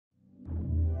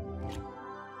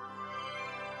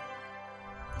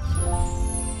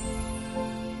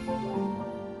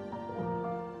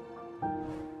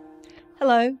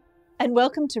Hello, and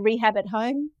welcome to Rehab at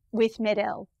Home with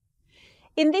Medel.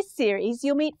 In this series,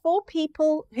 you'll meet 4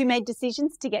 people who made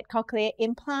decisions to get cochlear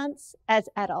implants as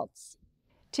adults.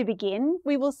 To begin,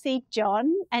 we will see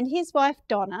John and his wife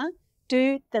Donna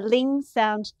do the Ling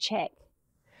sound check.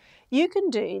 You can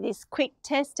do this quick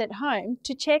test at home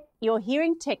to check your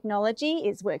hearing technology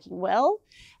is working well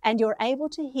and you're able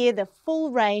to hear the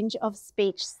full range of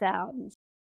speech sounds.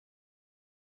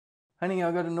 Honey,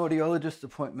 I got an audiologist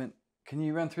appointment. Can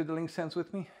you run through the Ling sounds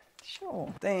with me?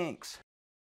 Sure. Thanks.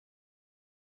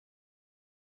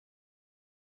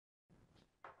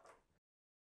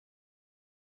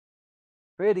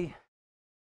 Ready?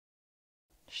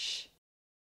 Shh.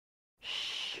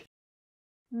 Shh.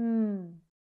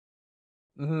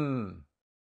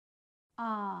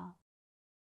 Ah.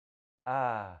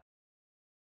 Ah.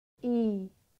 E.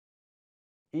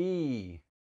 E.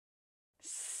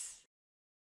 S.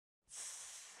 S.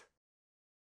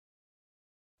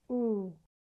 Ooh.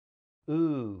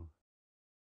 Ooh.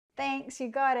 Thanks, you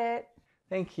got it.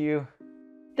 Thank you.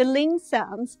 The Ling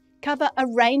sounds cover a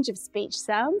range of speech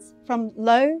sounds from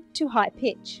low to high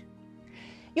pitch.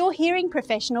 Your hearing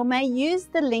professional may use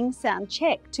the Ling sound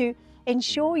check to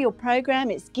ensure your program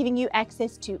is giving you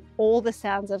access to all the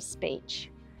sounds of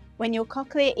speech. When your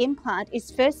cochlear implant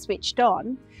is first switched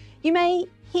on, you may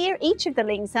hear each of the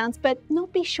Ling sounds but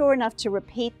not be sure enough to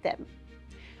repeat them.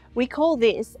 We call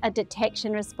this a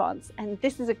detection response, and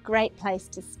this is a great place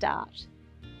to start.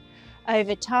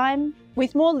 Over time,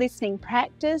 with more listening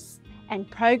practice and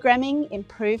programming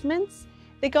improvements,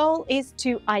 the goal is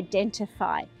to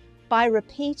identify by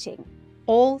repeating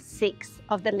all 6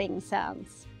 of the Ling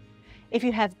sounds. If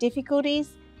you have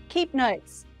difficulties, keep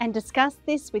notes and discuss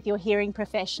this with your hearing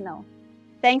professional.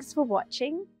 Thanks for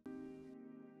watching.